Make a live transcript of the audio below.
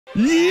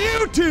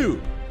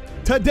YouTube.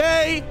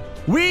 Today,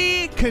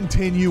 we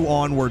continue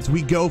onwards.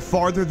 We go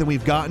farther than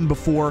we've gotten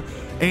before,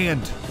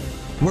 and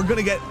we're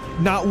gonna get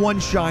not one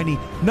shiny,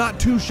 not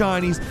two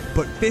shinies,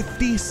 but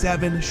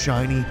 57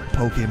 shiny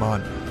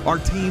Pokemon. Our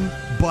team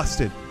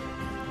busted.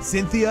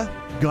 Cynthia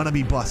gonna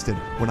be busted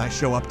when I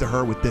show up to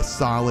her with this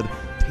solid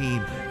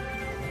team.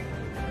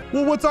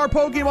 Well, what's our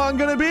Pokemon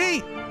gonna be?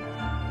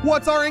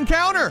 What's our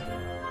encounter?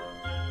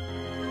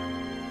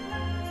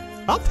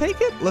 I'll take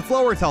it. Let's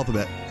lower its health a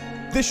bit.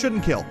 This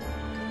shouldn't kill.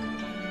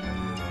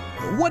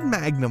 What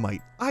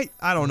Magnemite?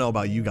 I don't know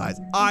about you guys.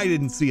 I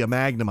didn't see a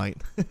Magnemite.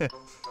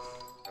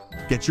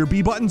 Get your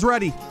B buttons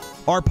ready.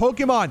 Our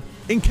Pokemon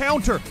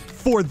encounter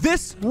for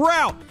this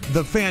route.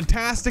 The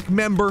fantastic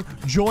member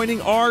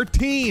joining our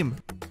team.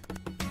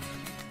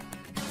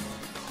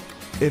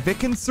 If it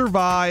can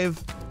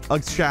survive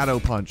a Shadow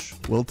Punch,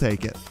 we'll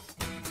take it.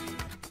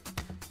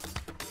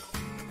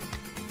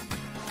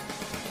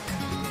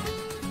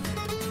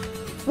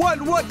 What?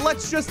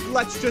 Let's just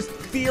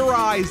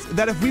theorize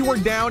that if we were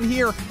down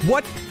here,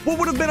 what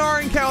would have been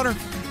our encounter?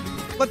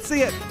 Let's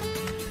see it.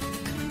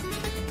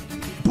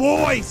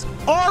 Boys,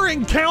 our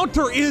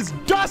encounter is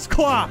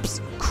Dusclops.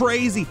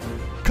 Crazy.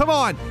 Come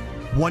on.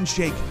 One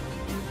shake.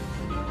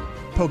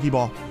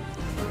 Pokeball.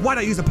 Why'd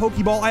I use a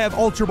Pokeball? I have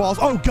Ultra Balls.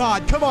 Oh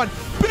God, come on.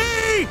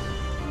 B!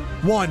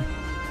 1,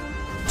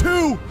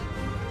 2,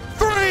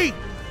 3.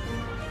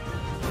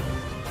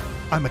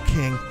 I'm a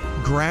king.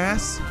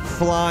 Grass,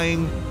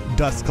 flying,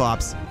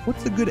 Dusclops.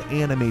 What's a good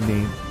anime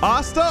name?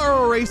 Asta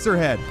or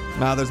Eraserhead?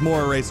 Nah, there's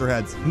more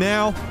Eraserheads.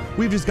 Now,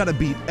 we've just got to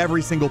beat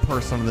every single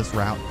person on this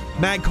route.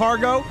 Mag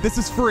Cargo, this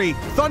is free.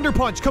 Thunder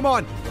Punch, come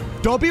on.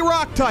 Don't be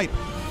Rock type.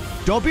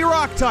 Don't be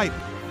Rock type.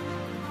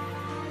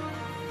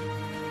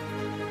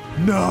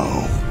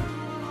 No.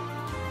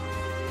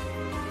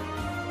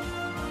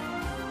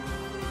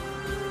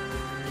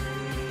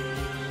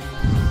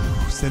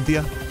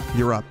 Cynthia,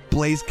 you're up.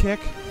 Blaze Kick.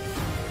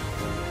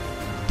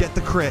 Get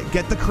the crit.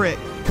 Get the crit.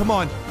 Come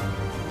on.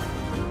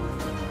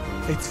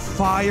 It's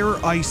Fire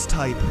Ice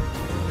type.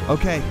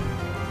 Okay.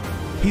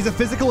 He's a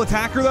physical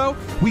attacker, though.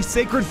 We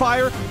Sacred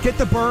Fire. Get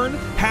the burn.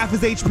 Half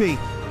his HP.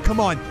 Come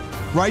on.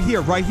 Right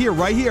here. Right here.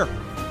 Right here.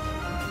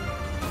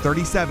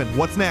 37.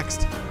 What's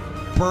next?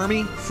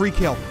 Burmy. Free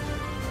kill.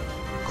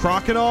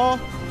 Crocodile.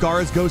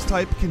 Gara's Ghost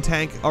type can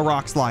tank a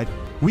Rock Slide.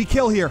 We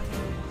kill here.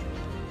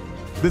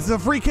 This is a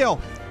free kill.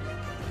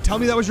 Tell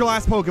me that was your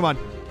last Pokemon.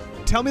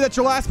 Tell me that's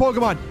your last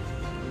Pokemon.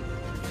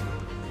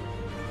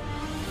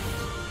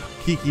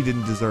 Kiki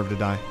didn't deserve to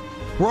die.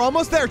 We're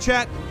almost there,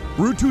 chat.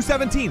 Route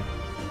 217.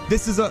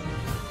 This is a...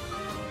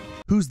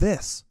 Who's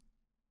this?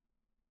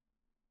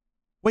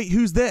 Wait,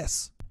 who's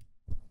this?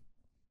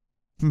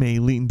 May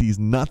lean these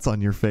nuts on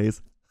your face.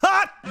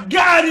 Hot!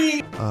 Got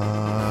him!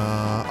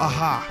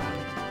 Aha.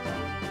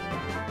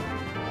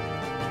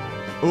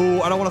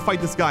 Oh, I don't want to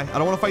fight this guy. I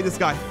don't want to fight this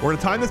guy. We're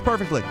gonna time this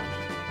perfectly.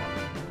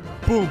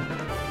 Boom.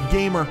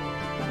 Gamer.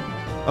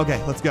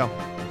 Okay, let's go.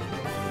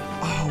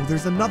 Oh,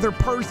 there's another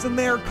person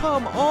there.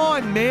 Come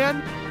on,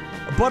 man.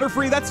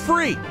 Butterfree, that's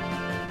free.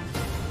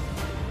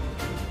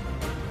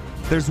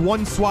 There's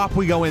one swap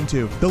we go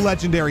into. The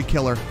legendary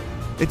killer.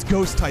 It's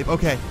Ghost type.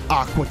 Okay.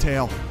 Aqua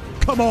Tail.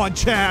 Come on,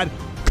 Chad.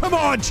 Come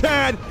on,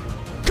 Chad.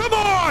 Come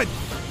on!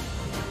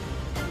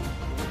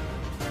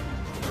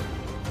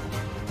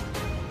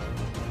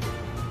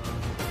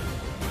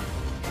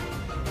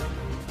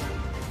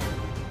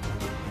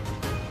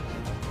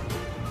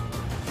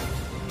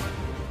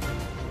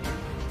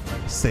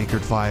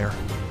 Sacred Fire.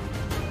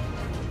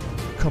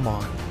 Come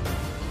on.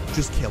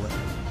 Just kill it.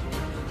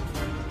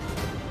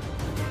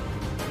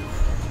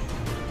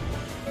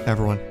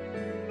 Everyone,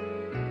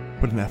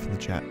 put an F in the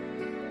chat.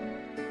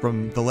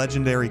 From the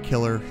legendary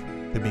killer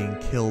to being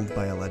killed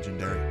by a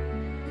legendary.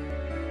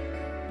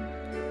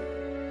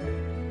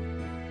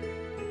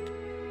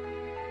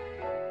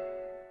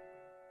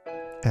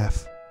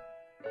 F.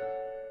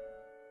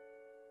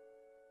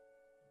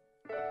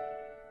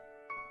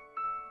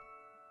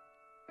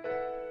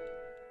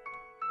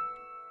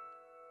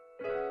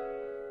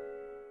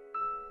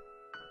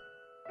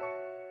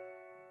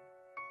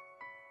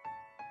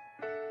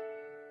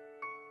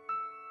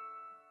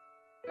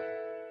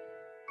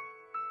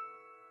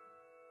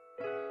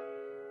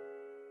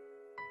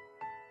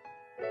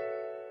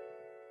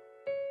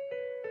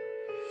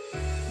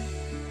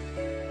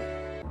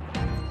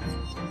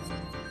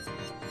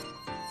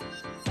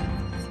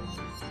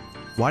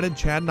 Why did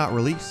Chad not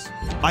release?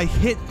 I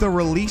hit the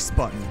release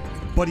button,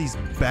 but he's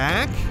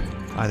back?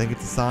 I think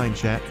it's a sign,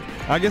 chat.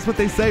 I guess what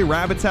they say,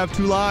 rabbits have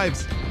 2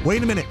 lives.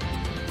 Wait a minute.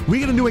 We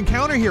get a new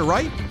encounter here,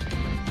 right?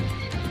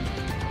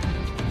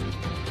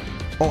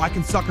 Oh, I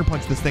can Sucker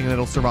Punch this thing and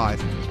it'll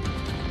survive.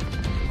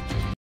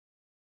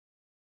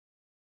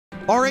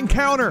 Our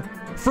encounter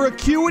for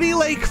Acuity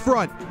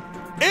Lakefront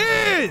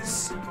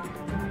is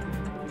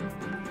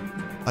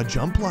a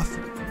Jumpluff.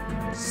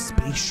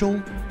 Spatial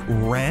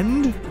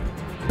Rend?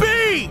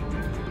 B!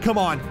 Come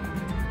on.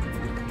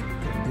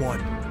 1,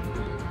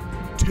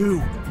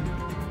 2,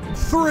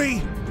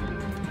 3.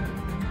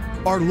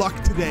 Our luck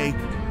today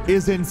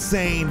is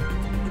insane.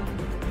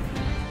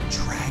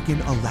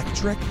 Dragon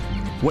Electric?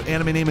 What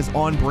anime name is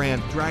on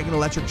brand? Dragon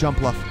Electric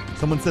Jumpluff.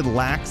 Someone said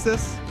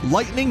Laxus.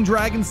 Lightning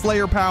Dragon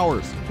Slayer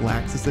powers.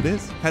 Laxus it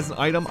is. Has an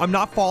item. I'm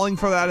not falling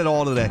for that at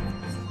all today.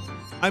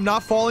 I'm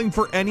not falling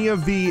for any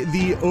of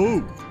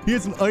oh, he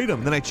has an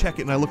item. Then I check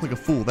it and I look like a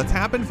fool. That's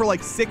happened for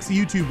like 6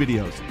 YouTube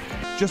videos.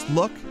 Just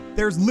look.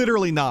 There's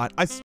literally not.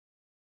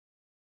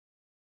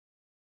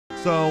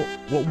 So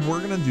what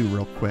we're gonna do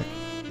real quick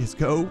is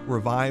go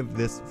revive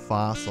this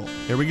fossil.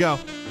 Here we go.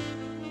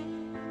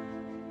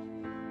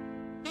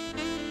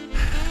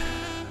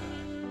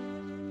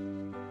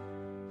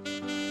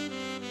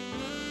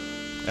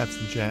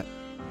 F's in chat.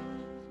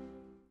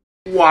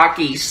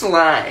 Walkie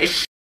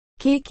slush.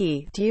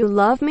 Kiki, do you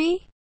love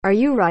me? Are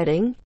you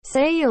writing?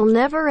 Say you'll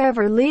never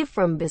ever leave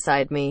from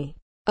beside me.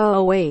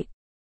 Oh wait.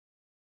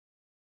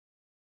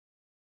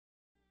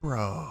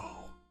 Bro.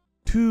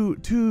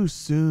 Too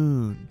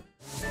soon.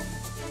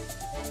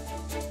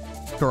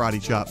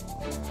 Karate chop.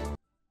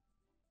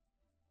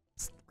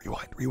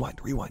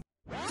 Rewind.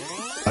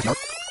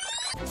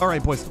 All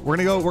right, boys, we're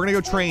gonna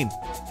go train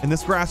in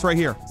this grass right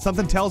here.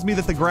 Something tells me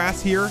that the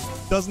grass here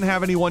doesn't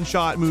have any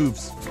one-shot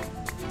moves.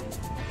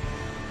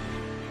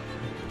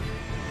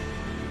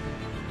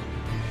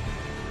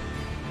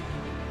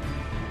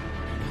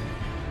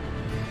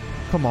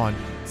 Come on,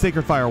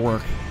 Sacred Fire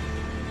work.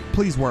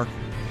 Please work.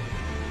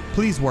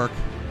 Please work.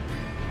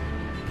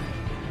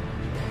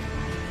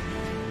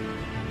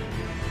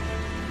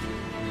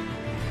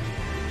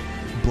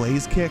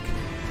 Blaze kick,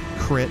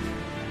 crit,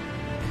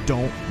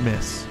 don't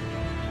miss.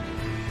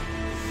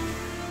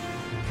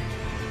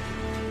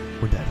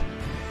 We're dead.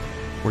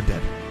 We're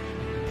dead.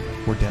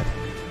 We're dead.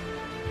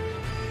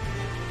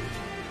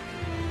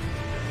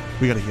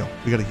 We gotta heal.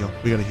 We gotta heal.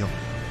 We gotta heal.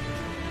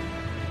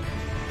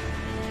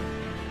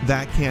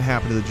 That can't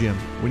happen to the gym.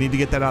 We need to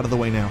get that out of the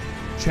way now.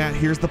 Chat,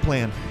 here's the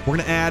plan. We're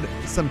gonna add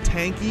some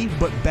tanky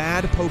but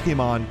bad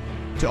Pokemon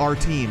to our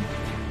team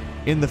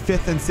in the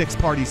 5th and 6th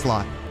party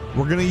slot.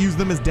 We're gonna use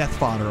them as death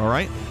fodder, all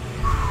right?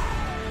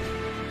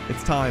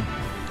 It's time.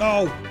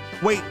 Oh,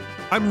 wait,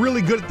 I'm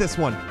really good at this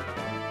one.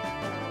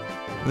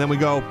 And then we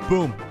go,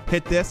 boom,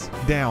 hit this,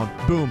 down,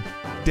 boom,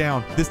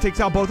 down. This takes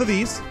out both of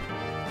these.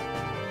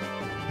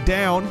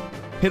 Down,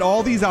 hit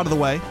all these out of the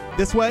way.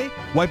 This way,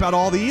 wipe out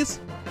all these.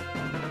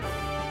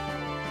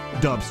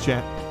 Dubs,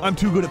 chat. I'm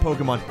too good at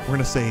Pokemon. We're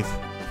gonna save.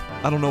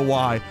 I don't know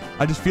why.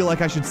 I just feel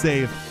like I should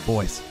save.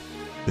 Boys,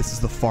 this is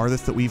the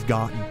farthest that we've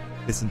gotten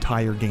this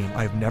entire game.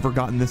 I have never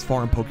gotten this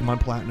far in Pokemon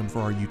Platinum for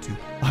our YouTube.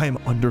 I am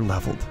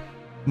under-leveled.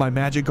 My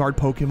Magic Guard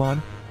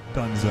Pokemon,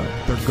 Dunzo.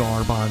 They're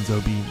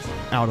Garbanzo beans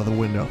out of the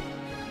window.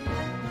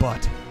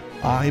 But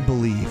I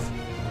believe,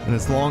 and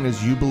as long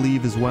as you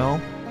believe as well,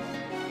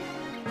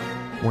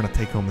 we're gonna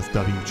take home this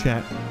W.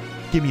 Chat,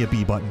 give me a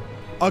B button.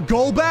 A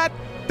Golbat?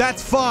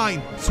 That's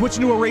fine. Switch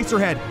into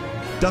Eraserhead.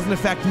 Doesn't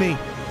affect me.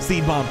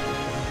 Seed Bomb.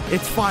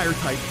 It's fire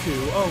type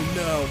too. Oh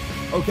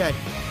no. Okay.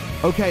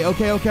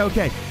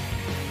 Okay.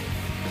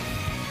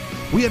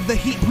 We have the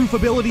heat-proof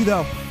ability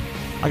though.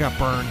 I got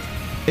burned.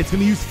 It's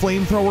gonna use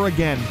Flamethrower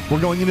again. We're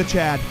going into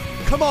Chad.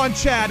 Come on,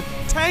 Chad.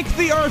 Tank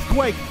the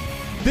Earthquake.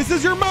 This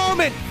is your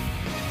moment.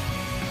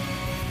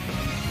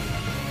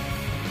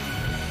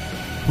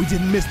 We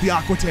didn't miss the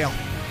Aqua Tail.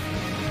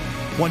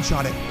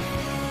 One-shot it.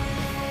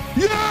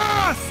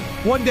 Yes!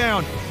 One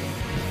down.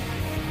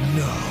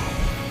 No.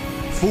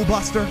 Full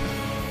Buster.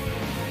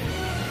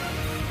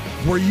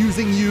 We're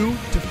using you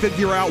to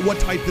figure out what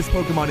type this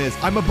Pokemon is.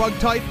 I'm a bug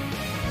type.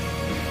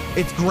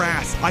 It's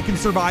grass. I can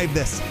survive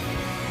this.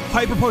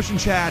 Hyper Potion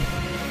Chad.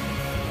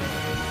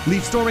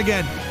 Leaf Storm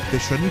again.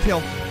 This shouldn't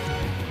kill.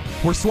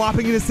 We're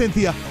swapping into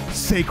Cynthia.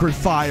 Sacred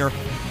Fire.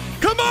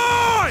 Come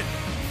on!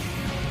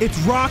 It's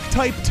Rock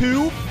type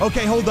 2.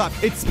 Okay, hold up.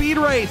 It's Speed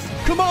Race.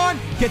 Come on.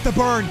 Get the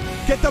burn.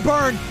 Get the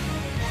burn.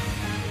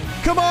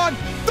 Come on.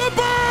 The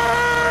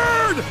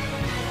burn!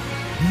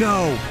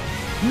 No.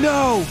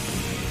 No.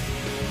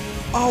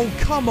 Oh,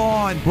 come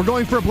on. We're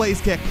going for a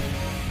Blaze Kick.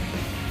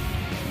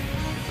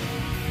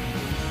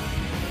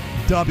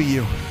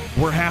 W.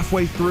 We're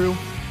halfway through.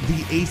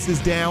 The ace is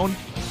down.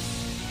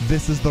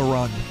 This is the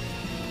run.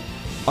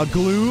 A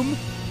Gloom.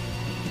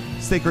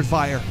 Sacred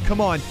Fire. Come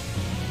on.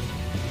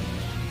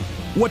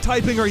 What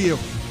typing are you?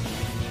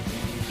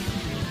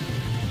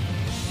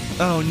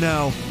 Oh,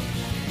 no.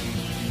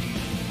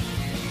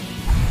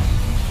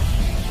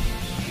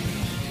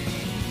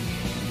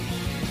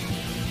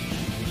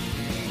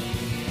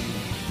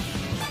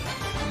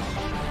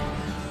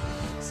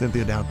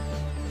 Cynthia down.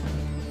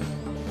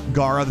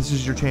 Gara, this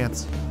is your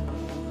chance.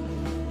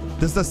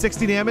 This does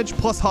 60 damage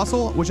plus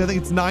Hustle, which I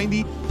think it's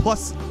 90,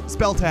 plus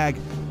Spell Tag.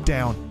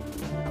 Down.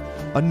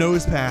 A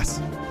Nose Pass.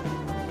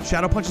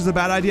 Shadow Punch is a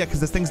bad idea because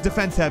this thing's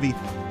defense heavy.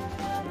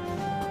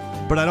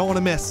 But I don't want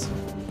to miss.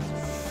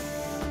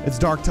 It's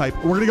Dark type.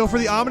 We're going to go for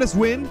the Ominous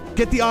Wind.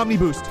 Get the Omni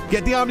Boost.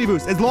 Get the Omni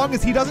Boost. As long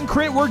as he doesn't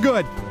crit, we're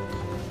good.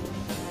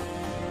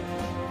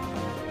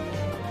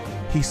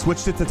 He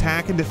switched its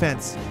attack and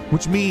defense,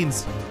 which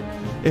means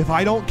if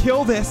I don't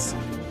kill this,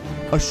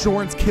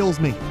 Assurance kills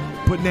me.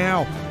 But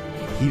now,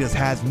 He just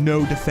has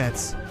no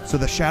defense. So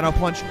the Shadow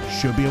Punch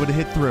should be able to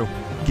hit through.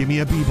 Give me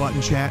a B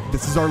button, chat.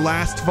 This is our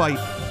last fight.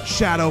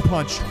 Shadow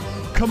Punch.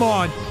 Come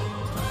on.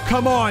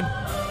 Come on.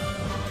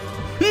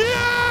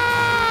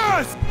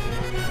 Yes!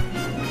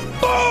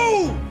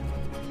 Boom!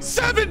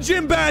 7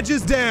 gym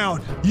badges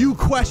down. You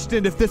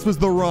questioned if this was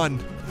the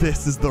run.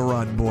 This is the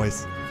run,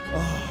 boys.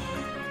 Oh.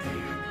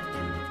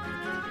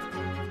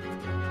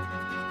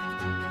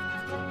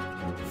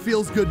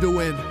 Feels good to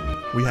win.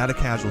 We had a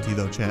casualty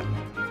though, chat.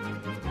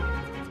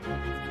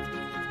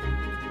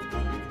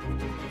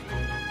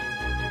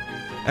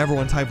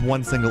 Everyone type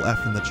one single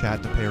F in the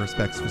chat to pay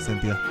respects for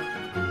Cynthia.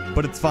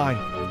 But it's fine.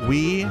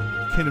 We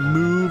can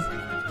move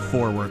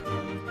forward.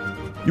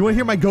 You want to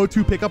hear my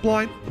go-to pickup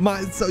line?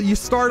 So you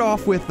start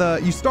off with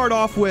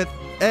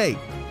hey,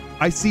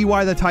 I see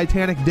why the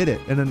Titanic did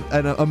it, and an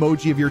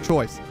emoji of your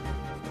choice.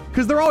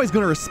 Because they're always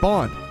going to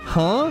respond.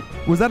 Huh?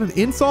 Was that an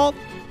insult?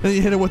 And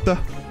you hit it with the,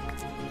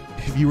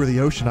 if you were the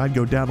ocean, I'd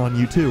go down on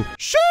you too.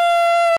 Shoo!